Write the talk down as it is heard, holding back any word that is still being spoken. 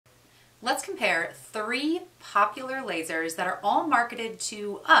Let's compare 3 popular lasers that are all marketed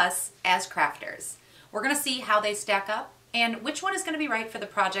to us as crafters. We're going to see how they stack up and which one is going to be right for the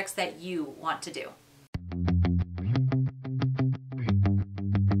projects that you want to do.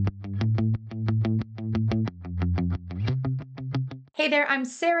 Hey there, I'm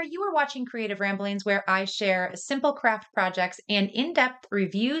Sarah. You are watching Creative Ramblings, where I share simple craft projects and in-depth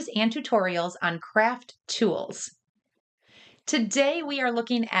reviews and tutorials on craft tools. Today we are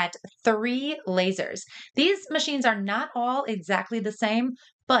looking at 3 lasers. These machines are not all exactly the same,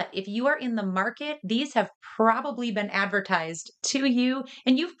 but if you are in the market, these have probably been advertised to you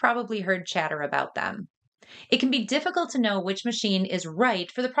and you've probably heard chatter about them. It can be difficult to know which machine is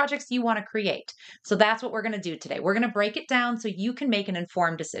right for the projects you want to create. So that's what we're going to do today. We're going to break it down so you can make an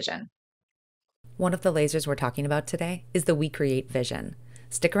informed decision. One of the lasers we're talking about today is the WeCreat Vision.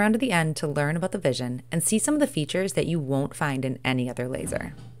 Stick around to the end to learn about the Vision and see some of the features that you won't find in any other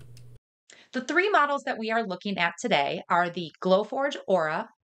laser. The 3 models that we are looking at today are the Glowforge Aura,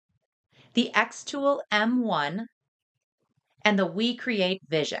 the xTool M1, and the WeCreat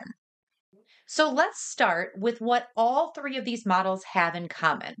Vision. So let's start with what all 3 of these models have in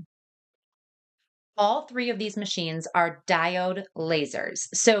common. All 3 of these machines are diode lasers.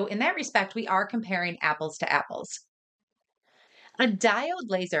 So in that respect, we are comparing apples to apples. A diode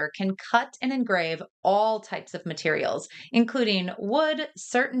laser can cut and engrave all types of materials, including wood,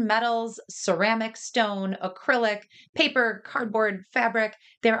 certain metals, ceramic, stone, acrylic, paper, cardboard, fabric.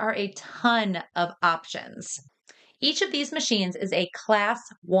 There are a ton of options. Each of these machines is a Class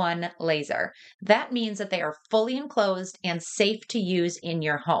 1 laser. That means that they are fully enclosed and safe to use in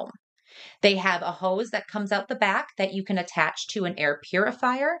your home. They have a hose that comes out the back that you can attach to an air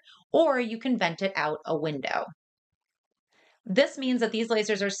purifier, or you can vent it out a window. This means that these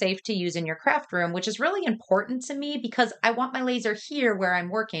lasers are safe to use in your craft room, which is really important to me because I want my laser here where I'm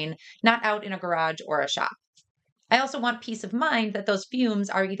working, not out in a garage or a shop. I also want peace of mind that those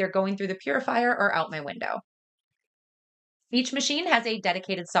fumes are either going through the purifier or out my window. Each machine has a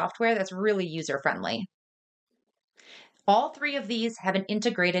dedicated software that's really user-friendly. All 3 of these have an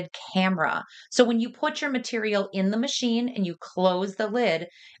integrated camera. So when you put your material in the machine and you close the lid,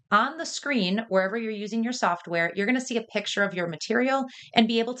 on the screen, wherever you're using your software, you're going to see a picture of your material and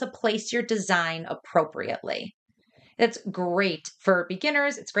be able to place your design appropriately. It's great for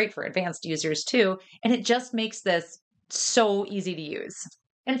beginners. It's great for advanced users too. And it just makes this so easy to use.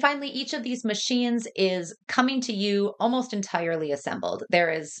 And finally, each of these machines is coming to you almost entirely assembled.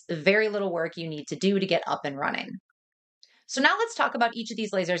 There is very little work you need to do to get up and running. So now let's talk about each of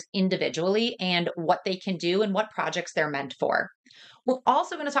these lasers individually and what they can do and what projects they're meant for. We're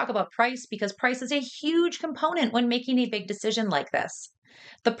also going to talk about price because price is a huge component when making a big decision like this.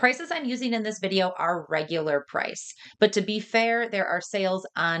 The prices I'm using in this video are regular price, but to be fair, there are sales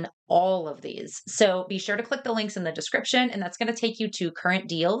on all of these. So be sure to click the links in the description, and that's going to take you to current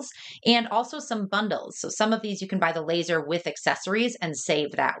deals and also some bundles. So some of these you can buy the laser with accessories and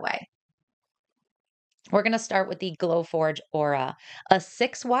save that way. We're going to start with the Glowforge Aura, a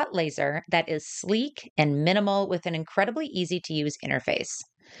 6-watt laser that is sleek and minimal with an incredibly easy to use interface.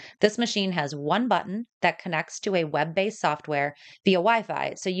 This machine has one button that connects to a web-based software via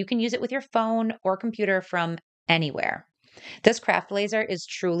Wi-Fi, so you can use it with your phone or computer from anywhere. This craft laser is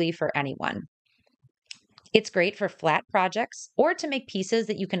truly for anyone. It's great for flat projects or to make pieces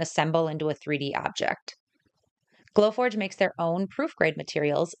that you can assemble into a 3D object. Glowforge makes their own proof-grade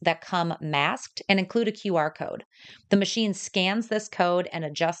materials that come masked and include a QR code. The machine scans this code and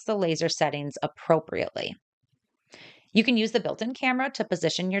adjusts the laser settings appropriately. You can use the built-in camera to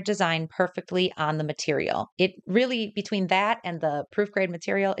position your design perfectly on the material. It really, between that and the proof-grade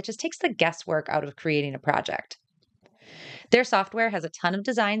material, it just takes the guesswork out of creating a project. Their software has a ton of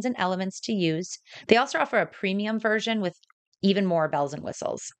designs and elements to use. They also offer a premium version with even more bells and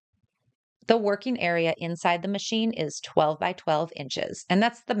whistles. The working area inside the machine is 12 by 12 inches, and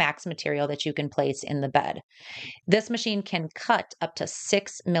that's the max material that you can place in the bed. This machine can cut up to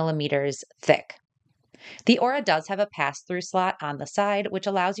 6 millimeters thick. The Aura does have a pass-through slot on the side, which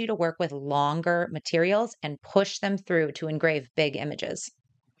allows you to work with longer materials and push them through to engrave big images.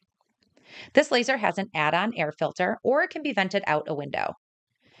 This laser has an add-on air filter, or it can be vented out a window.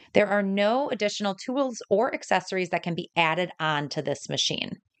 There are no additional tools or accessories that can be added on to this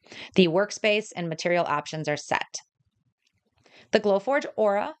machine. The workspace and material options are set. The Glowforge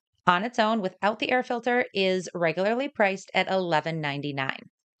Aura, on its own without the air filter, is regularly priced at $11.99.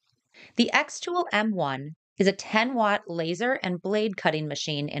 The xTool M1 is a 10-watt laser and blade cutting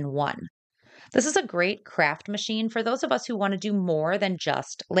machine in one. This is a great craft machine for those of us who want to do more than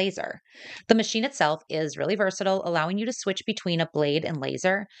just laser. The machine itself is really versatile, allowing you to switch between a blade and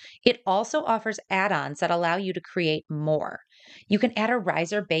laser. It also offers add-ons that allow you to create more. You can add a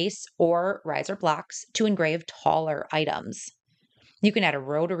riser base or riser blocks to engrave taller items. You can add a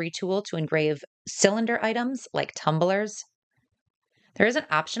rotary tool to engrave cylinder items like tumblers. There is an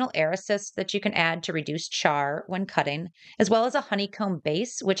optional air assist that you can add to reduce char when cutting, as well as a honeycomb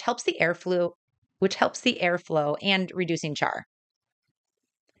base, which helps the airflow and reducing char.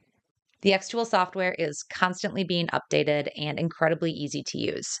 The xTool software is constantly being updated and incredibly easy to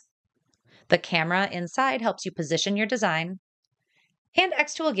use. The camera inside helps you position your design, and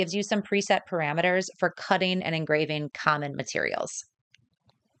xTool gives you some preset parameters for cutting and engraving common materials.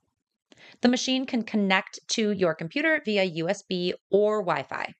 The machine can connect to your computer via USB or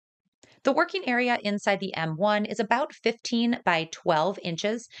Wi-Fi. The working area inside the M1 is about 15 by 12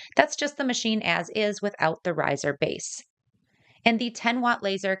 inches. That's just the machine as is without the riser base. And the 10-watt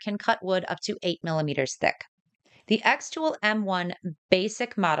laser can cut wood up to 8 millimeters thick. The xTool M1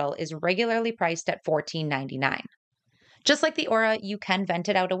 basic model is regularly priced at $14.99. Just like the Aura, you can vent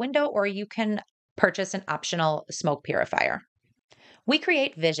it out a window or you can purchase an optional smoke purifier.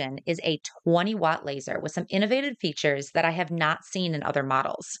 WeCreat Vision is a 20-watt laser with some innovative features that I have not seen in other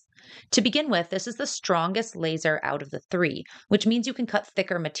models. To begin with, this is the strongest laser out of the three, which means you can cut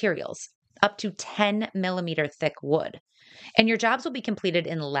thicker materials, up to 10 millimeter thick wood. And your jobs will be completed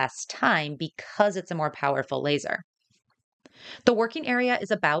in less time because it's a more powerful laser. The working area is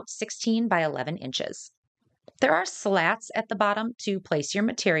about 16 by 11 inches. There are slats at the bottom to place your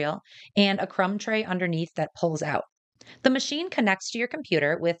material and a crumb tray underneath that pulls out. The machine connects to your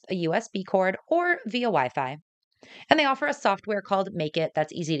computer with a USB cord or via Wi-Fi, and they offer a software called Make It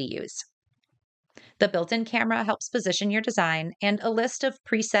that's easy to use. The built-in camera helps position your design, and a list of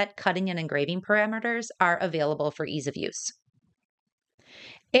preset cutting and engraving parameters are available for ease of use.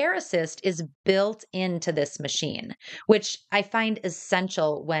 Air Assist is built into this machine, which I find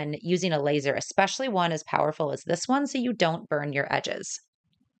essential when using a laser, especially one as powerful as this one, so you don't burn your edges.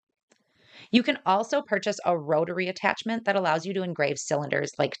 You can also purchase a rotary attachment that allows you to engrave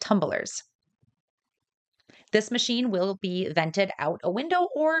cylinders like tumblers. This machine will be vented out a window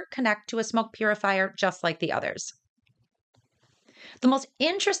or connect to a smoke purifier just like the others. The most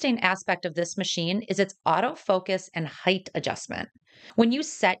interesting aspect of this machine is its autofocus and height adjustment. When you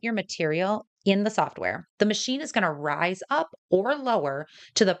set your material in the software, the machine is going to rise up or lower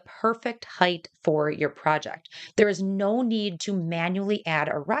to the perfect height for your project. There is no need to manually add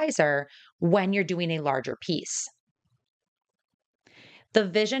a riser when you're doing a larger piece. The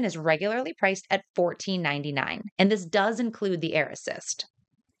Vision is regularly priced at $14.99, and this does include the Air Assist.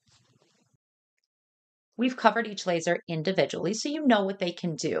 We've covered each laser individually so you know what they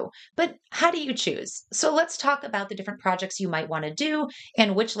can do. But how do you choose? So let's talk about the different projects you might want to do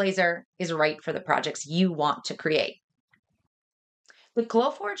and which laser is right for the projects you want to create. The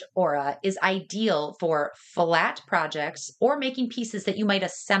Glowforge Aura is ideal for flat projects or making pieces that you might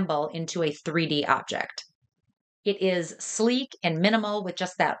assemble into a 3D object. It is sleek and minimal with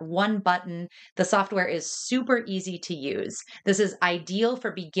just that one button. The software is super easy to use. This is ideal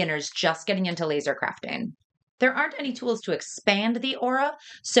for beginners just getting into laser crafting. There aren't any tools to expand the Aura,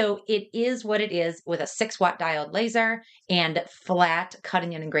 so it is what it is with a 6-watt diode laser and flat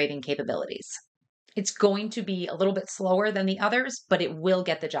cutting and engraving capabilities. It's going to be a little bit slower than the others, but it will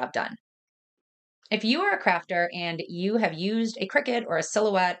get the job done. If you are a crafter and you have used a Cricut or a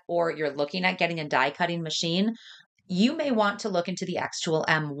Silhouette, or you're looking at getting a die cutting machine, you may want to look into the xTool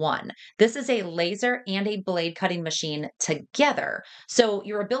M1. This is a laser and a blade cutting machine together. So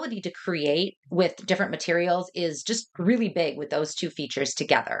your ability to create with different materials is just really big with those two features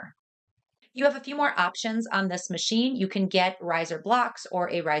together. You have a few more options on this machine. You can get riser blocks or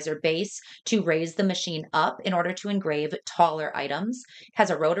a riser base to raise the machine up in order to engrave taller items. It has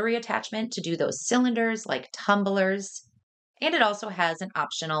a rotary attachment to do those cylinders like tumblers, and it also has an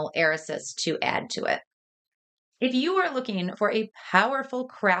optional air assist to add to it. If you are looking for a powerful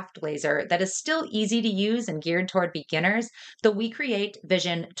craft laser that is still easy to use and geared toward beginners, the WeCreat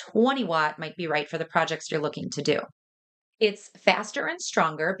Vision 20-watt might be right for the projects you're looking to do. It's faster and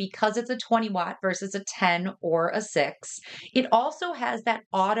stronger because it's a 20-watt versus a 10 or a 6. It also has that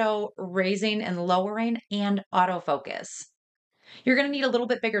auto raising and lowering and autofocus. You're going to need a little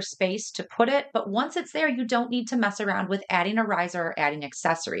bit bigger space to put it, but once it's there, you don't need to mess around with adding a riser or adding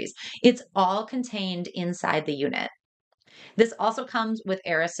accessories. It's all contained inside the unit. This also comes with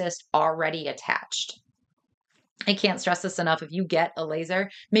Air Assist already attached. I can't stress this enough. If you get a laser,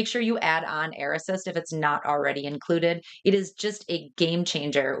 make sure you add on Air Assist if it's not already included. It is just a game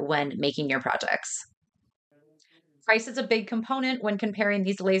changer when making your projects. Price is a big component when comparing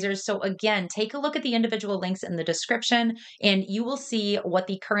these lasers. So, again, take a look at the individual links in the description and you will see what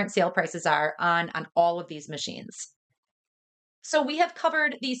the current sale prices are on all of these machines. So, we have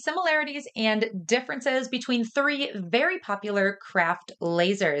covered the similarities and differences between three very popular craft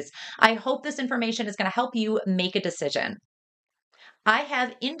lasers. I hope this information is going to help you make a decision. I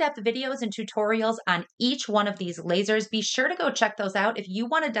have in depth videos and tutorials on each one of these lasers. Be sure to go check those out if you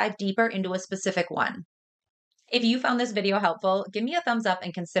want to dive deeper into a specific one. If you found this video helpful, give me a thumbs up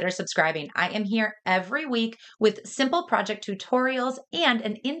and consider subscribing. I am here every week with simple project tutorials and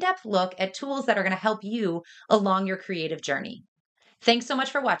an in-depth look at tools that are going to help you along your creative journey. Thanks so much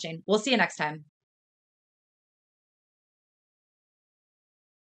for watching. We'll see you next time.